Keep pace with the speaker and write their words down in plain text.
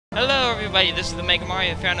Hello everybody, this is the Mega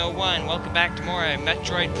Mario Fan 01. Welcome back to more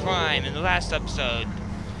Metroid Prime. In the last episode,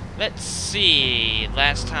 let's see,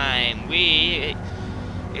 last time we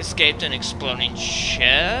escaped an exploding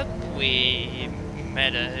ship, we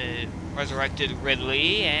met a resurrected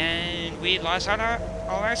Ridley, and we lost all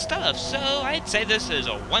our stuff. So I'd say this is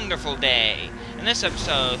a wonderful day. In this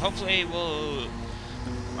episode, hopefully we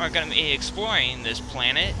are going to be exploring this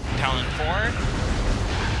planet, Talon 4,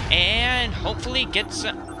 and hopefully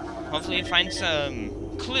find some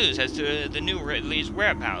clues as to the new Ridley's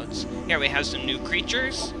whereabouts. Here we have some new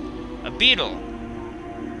creatures. A beetle.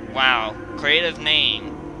 Wow, creative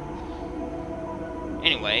name.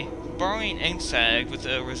 Anyway, burrowing insect with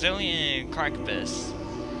a resilient carapace.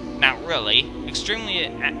 Not really. Extremely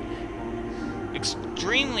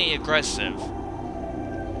aggressive.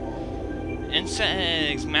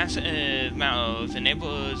 Insect's massive mouth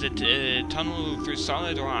enables it to tunnel through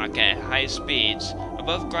solid rock at high speeds.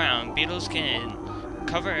 Above ground, beetles can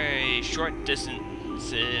cover short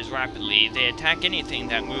distances rapidly. They attack anything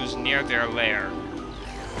that moves near their lair.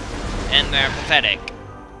 And they're pathetic.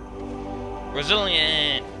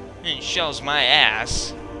 Resilient shells my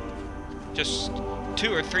ass. Just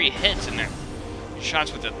 2 or 3 hits and they're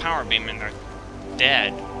shots with a power beam and they're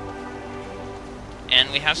dead.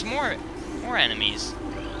 And we have some more enemies.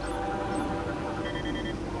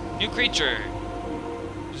 New creature.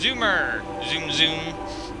 Zoomer. Zoom zoom.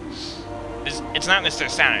 It's not Mr.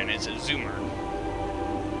 Saturn, it's a zoomer.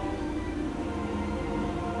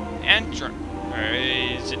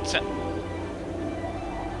 Anchors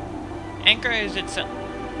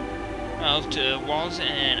itself to walls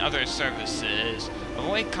and other surfaces.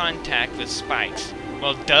 Avoid contact with spikes.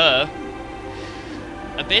 Well, duh.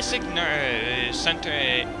 A basic nerve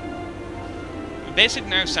center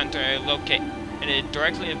located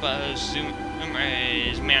directly above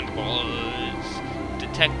Zoomer's mandibles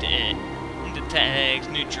detects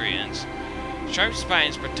nutrients. Sharp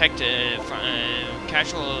spines protected from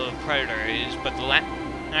casual predators, but the lack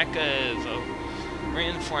of a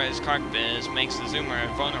reinforced carapace makes the Zoomer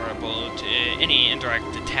vulnerable to any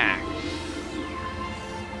indirect attack,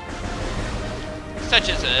 such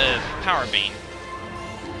as a power beam.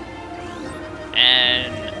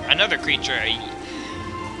 And another creature.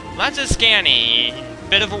 Lots of scanning.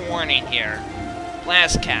 Bit of a warning here.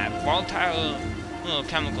 Blast cap. Volatile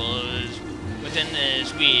chemicals within the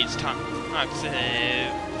weeds. Toxic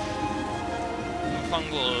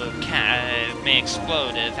fungal cap may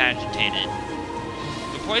explode if agitated.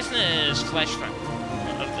 The poisonous flesh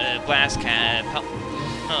of the blast cap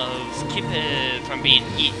helps keep it from being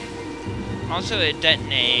eaten. Also, it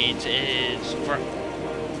detonates its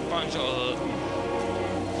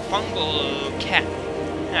fungal cap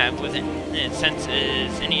within it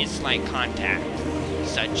senses any slight contact,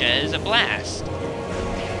 such as a blast.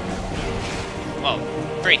 Well,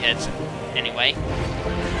 3 hits, anyway.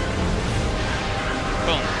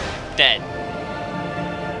 Boom. Dead.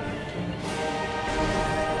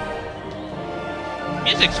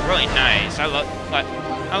 Music's really nice. I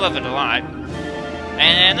love it a lot.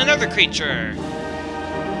 And another creature.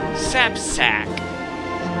 Sapsack.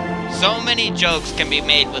 So many jokes can be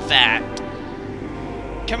made with that.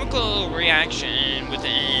 Chemical reaction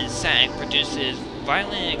within sac produces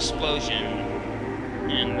violent explosion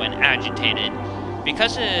and when agitated.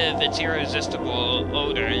 Because of its irresistible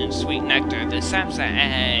odor and sweet nectar, the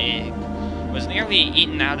sapsack was nearly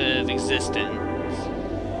eaten out of existence.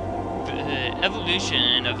 The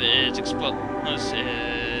evolution of its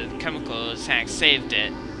explosive chemical sac saved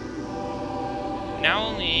it. Now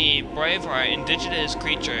only brave or indigenous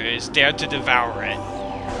creatures dare to devour it.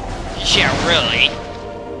 Yeah, really.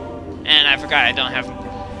 And I forgot I don't have...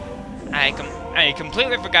 I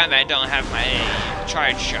completely forgot that I don't have my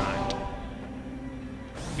charge shot.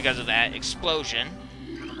 Because of that explosion.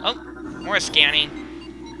 Oh, more scanning.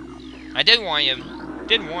 I did warn you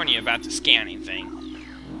about the scanning thing.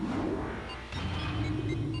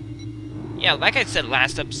 Yeah, like I said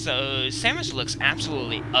last episode, Samus looks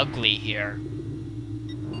absolutely ugly here.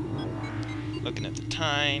 Looking at the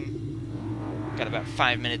time. Got about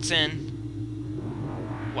 5 minutes in.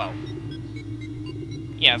 Well,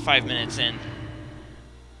 yeah, 5 minutes in.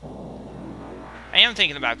 I am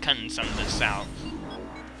thinking about cutting some of this out.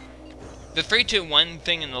 The 3-2-1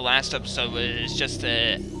 thing in the last episode was just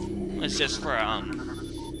for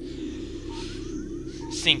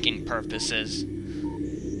sinking purposes.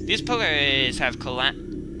 These pillars have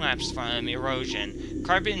collapsed from erosion.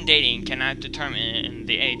 Carbon dating cannot determine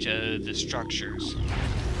the age of the structures.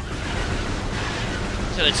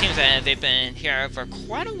 So it seems that they've been here for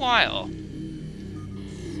quite a while.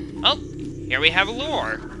 Oh, here we have a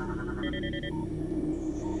lure.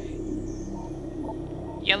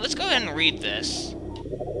 Yeah, let's go ahead and read this.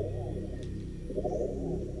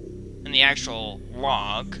 In the actual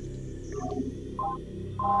log.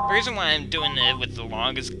 The reason why I'm doing it with the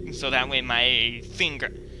log is so that way my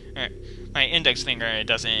index finger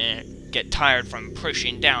doesn't get tired from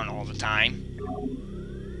pushing down all the time.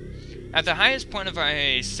 At the highest point of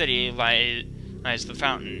our city lies the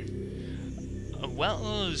fountain, a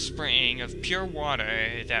wellspring of pure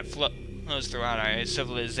water that flows throughout our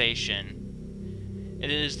civilization. It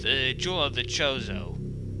is the jewel of the Chozo,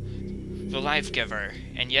 the life-giver,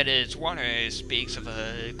 and yet its water speaks of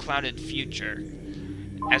a clouded future.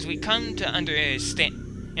 As we come to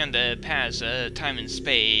understand the paths of time and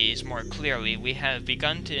space more clearly, we have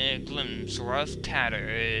begun to glimpse rough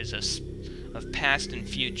tatters of past and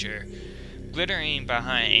future, glittering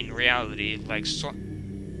behind reality like soft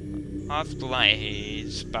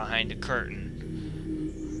lights behind a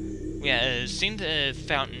curtain. We have seen the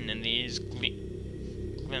fountain in these glimpses,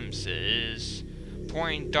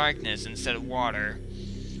 pouring darkness instead of water,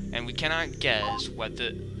 and we cannot guess what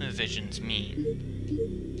the visions mean.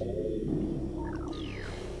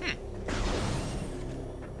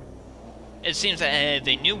 It seems that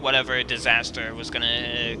they knew whatever disaster was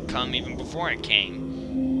gonna come even before it came.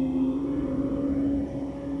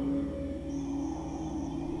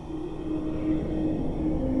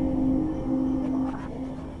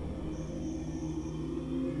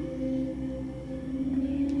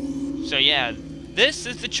 So yeah, this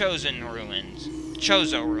is the Chozo ruins.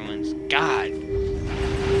 God.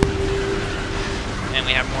 And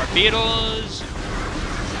we have more beetles.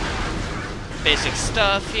 Basic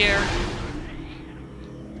stuff here.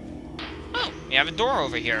 Oh, we have a door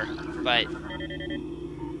over here, but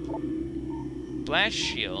blast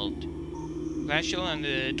shield on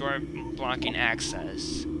the door blocking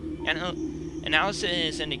access. And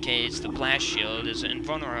analysis indicates the blast shield is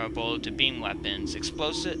invulnerable to beam weapons.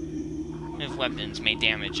 Explosive weapons may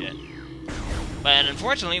damage it. But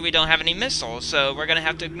unfortunately, we don't have any missiles, so we're gonna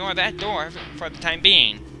have to ignore that door for the time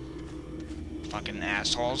being. Fucking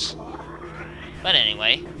assholes. But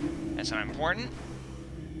anyway, that's not important.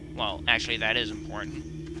 Well, actually, that is important.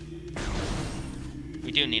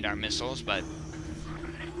 We do need our missiles, but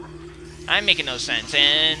I'm making no sense,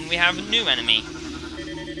 and we have a new enemy.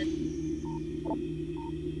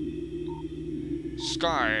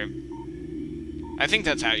 Scarb. I think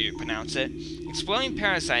that's how you pronounce it. Exploding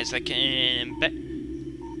parasites that can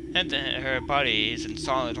embed her bodies in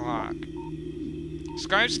solid rock.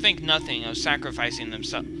 Scars think nothing of sacrificing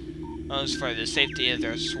themselves for the safety of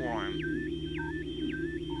their swarm.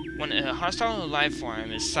 When a hostile life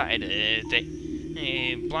form is sighted,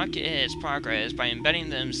 they block its progress by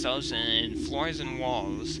embedding themselves in floors and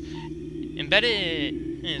walls.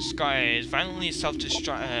 Embedded scars violently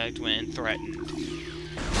self-destruct when threatened.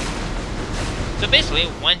 So basically,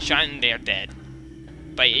 one shot and they're dead.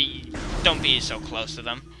 But don't be so close to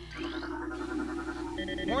them.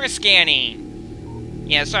 More scanning!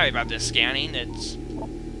 Yeah, sorry about this scanning.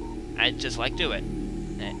 I just like do it.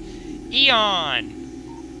 Eon!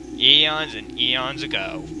 Eons and eons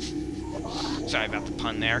ago. Sorry about the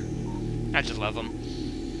pun there. I just love them.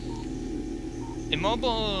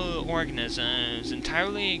 Immobile organisms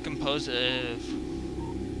entirely composed of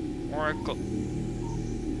oracle...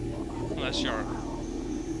 Unless you're...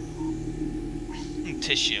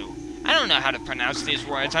 tissue. I don't know how to pronounce these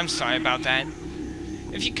words. I'm sorry about that.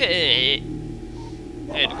 If you could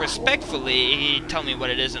respectfully tell me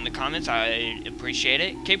what it is in the comments, I'd appreciate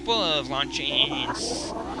it. Capable of launching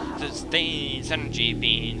sustained energy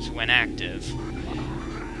beams when active.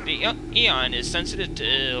 The Eon is sensitive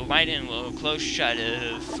to light and will close shut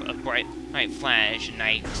if a bright flash at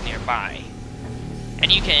night is nearby.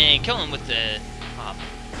 And you can kill him with the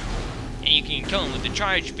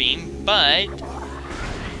charge beam, but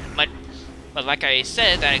like I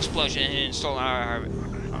said, that explosion stole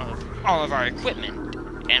all of our equipment.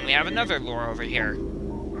 And we have another lure over here.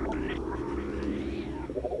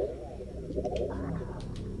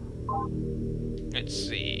 Let's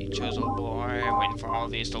see, Chozo lore, waiting for all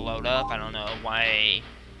these to load up. I don't know why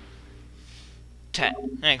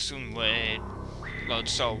next one would load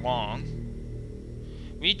so long.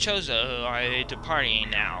 We Chozo are departing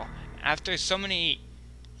now. After so many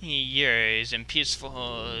years in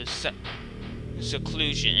peaceful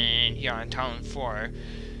seclusion here on Town 4,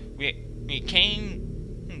 when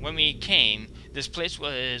we came, this place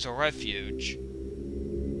was a refuge.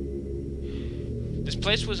 This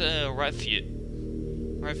place was a refuge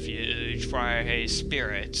for our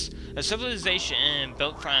spirits. A civilization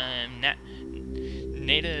built from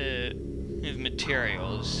native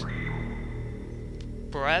materials.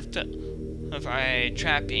 Bereft of our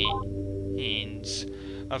trappings,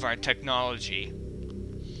 of our technology.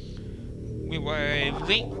 We were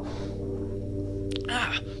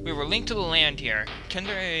linked to the land here,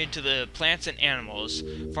 kindred to the plants and animals,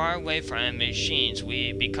 far away from machines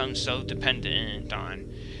we become so dependent on.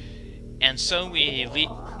 And so we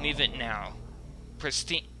leave it now,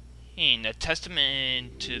 pristine, a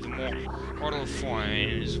testament to the mortal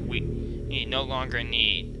forms we no longer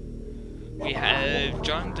need. We have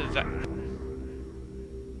drawn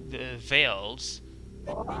the veils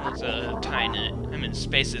of the time and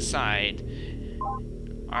space aside.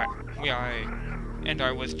 We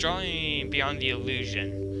are withdrawing beyond the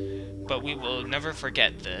illusion, but we will never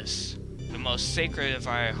forget this, the most sacred of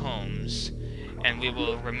our homes, and we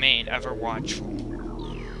will remain ever watchful.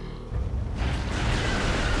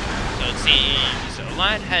 So it seems a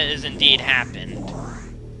lot has indeed happened.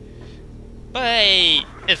 But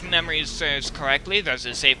if memory serves correctly, there's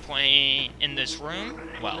a save point in this room.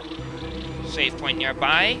 Well, save point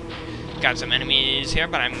nearby. Got some enemies here,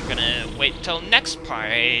 but I'm gonna wait till next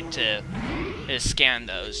part to scan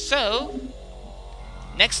those. So,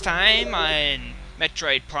 next time on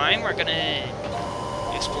Metroid Prime, we're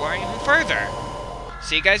gonna explore even further.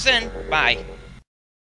 See you guys then. Bye.